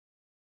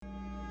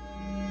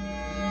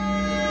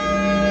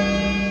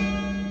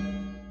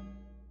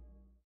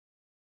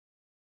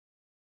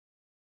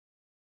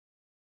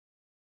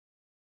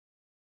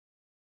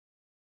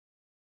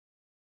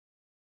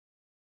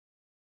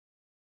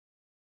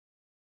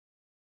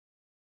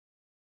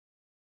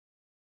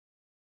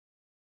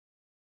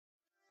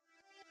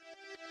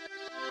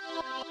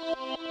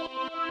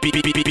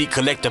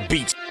Collect the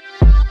beats.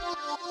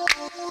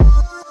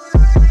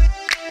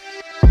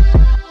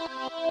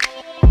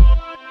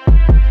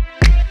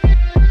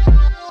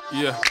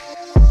 Yeah.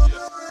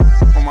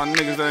 All my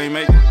niggas that ain't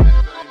making. Know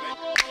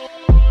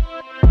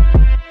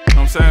what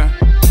I'm saying?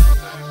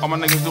 All my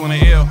niggas doing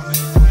the L. Know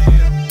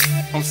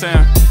what I'm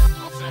saying?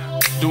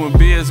 Doing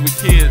biz with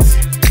kids.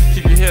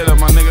 Keep your head up,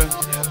 my nigga.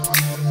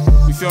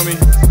 You feel me?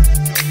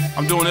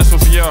 I'm doing this one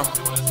for y'all.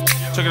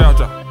 Check it out,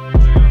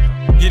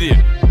 y'all. Get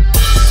it.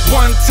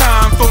 One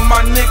time for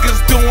my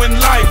niggas doing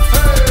life.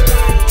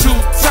 2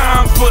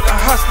 times for the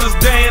hustlers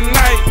day and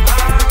night.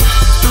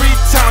 3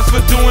 times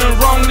for doing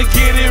wrong to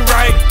get it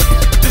right.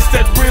 This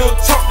that real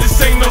talk, this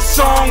ain't no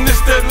song, this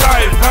that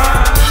life,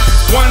 huh?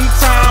 1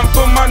 time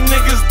for my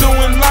niggas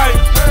doing life.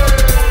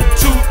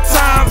 2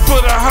 times for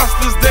the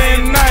hustlers day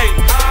and night.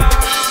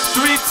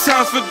 3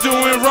 times for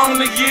doing wrong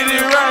to get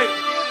it right.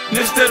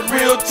 This that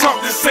real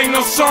talk, this ain't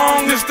no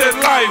song, this that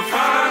life,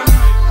 huh?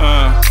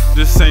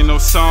 This ain't no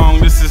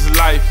song, this is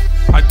life.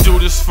 I do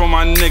this for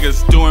my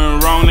niggas, doing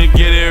wrong to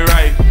get it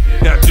right.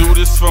 Yeah, I do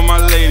this for my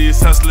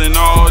ladies, hustling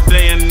all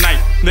day and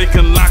night. They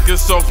can lock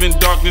us off in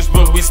darkness,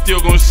 but we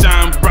still gon'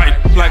 shine bright.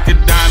 Like a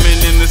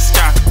diamond in the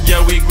sky,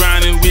 yeah, we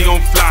grindin', we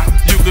gon' fly.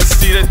 You can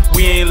see that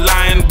we ain't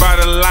lying by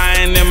the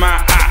lion in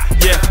my eye.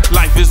 Yeah,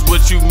 life is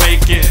what you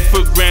make it.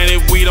 For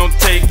granted, we don't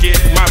take it.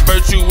 My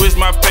virtue is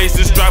my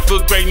patience. Strive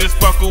for greatness,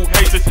 fuck who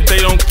hates it. They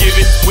don't give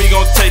it, we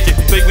gon' take it.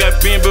 They got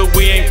been, but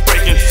we ain't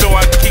breaking. So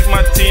I keep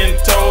my 10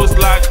 toes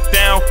locked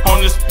down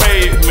on this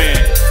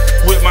pavement.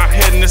 With my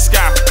head in the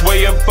sky,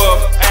 way above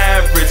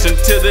average.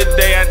 Until the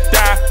day I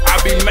die, I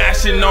be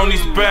mashing on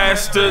these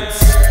bastards.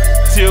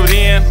 Till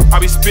then, I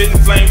be spitting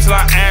flames till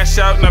I ash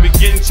out. And I be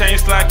getting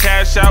changed till I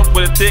cash out.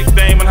 With a thick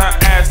dame and her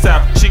ass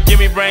out. She give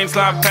me brains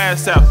till I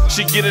pass out.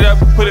 She get it up,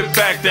 put it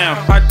back down.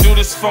 I do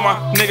this for my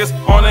niggas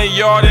on the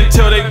yard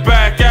until they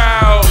back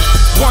out.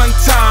 1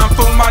 time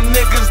for my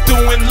niggas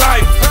doing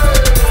life.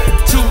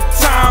 2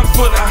 times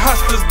for the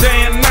hustlers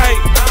day and night.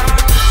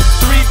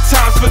 3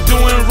 times for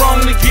doing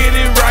wrong to get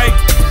it right.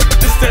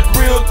 This that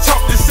real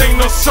talk, this ain't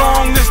no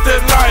song, this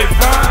that life,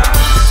 huh?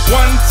 1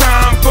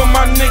 time for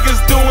my niggas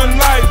doing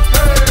life.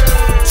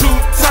 2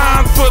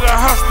 times for the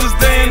hustlers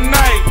day and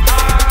night.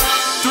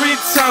 3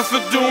 times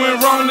for doing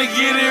wrong to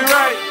get it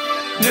right.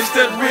 This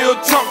that real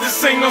talk,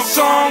 this ain't no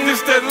song,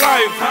 this that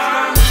life,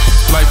 huh?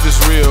 Life is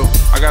real.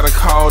 I got a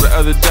call the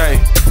other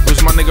day. It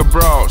was my nigga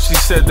Broad. She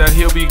said that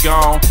he'll be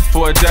gone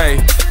for a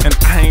day. And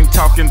I ain't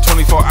talking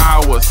 24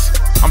 hours.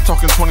 I'm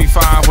talking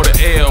 25 with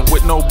an L,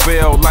 with no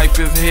bail. Life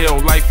is hell,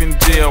 life in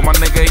jail. My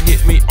nigga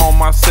hit me on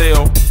my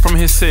cell, from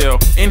his cell,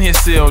 in his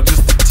cell,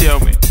 just to tell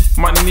me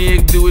my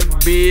nigga do it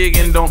big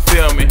and don't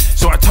fail me.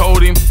 So I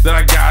told him that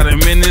I got him.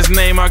 In his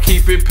name I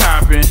keep it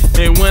poppin'.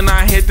 And when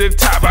I hit the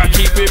top I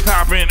keep it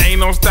poppin'. Ain't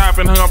no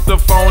stopping. Hung up the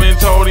phone and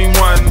told him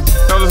one.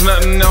 No, there's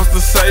nothing else to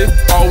say.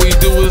 All we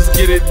do is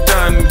get it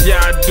done. Yeah,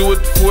 I do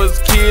it for his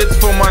kids,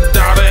 for my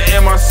daughter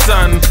and my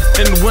son.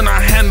 And when I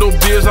handle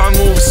beers I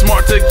move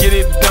smart to get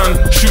it done.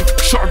 Shoot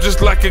sharp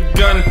just like a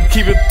gun.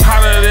 Keep it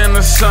hotter than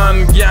the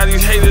sun. Yeah,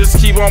 these haters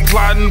keep on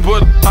plotting,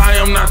 but I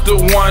am not the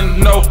one.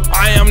 No,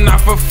 I am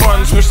not for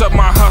fun. Switch up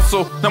my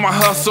hustle. Now my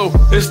hustle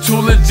is too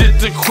legit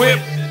to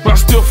quit, but I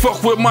still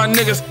fuck with my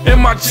niggas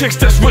and my chicks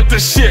that's with the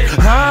shit,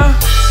 huh?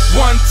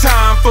 1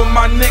 time for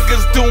my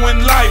niggas doing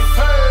life.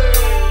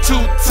 2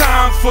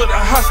 times for the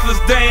hustlers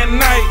day and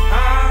night.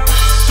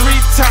 3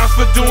 times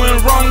for doing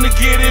wrong to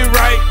get it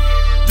right.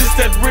 This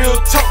that real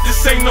talk,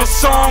 this ain't no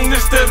song,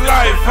 this that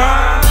life,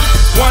 huh?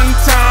 1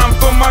 time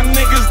for my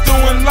niggas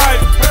doing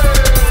life.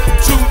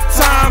 2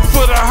 times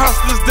for the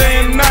hustlers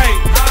day and night.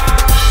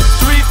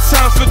 3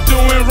 times for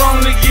doing wrong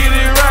to get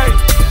it right.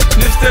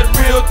 This that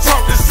real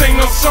talk, this ain't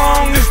no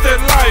song, this that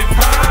life,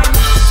 huh?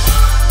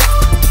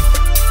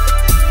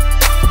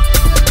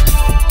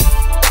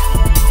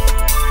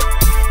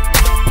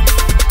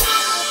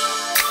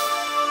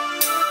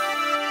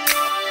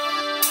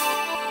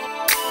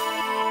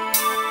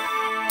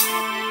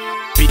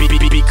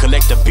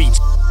 Collect the beats.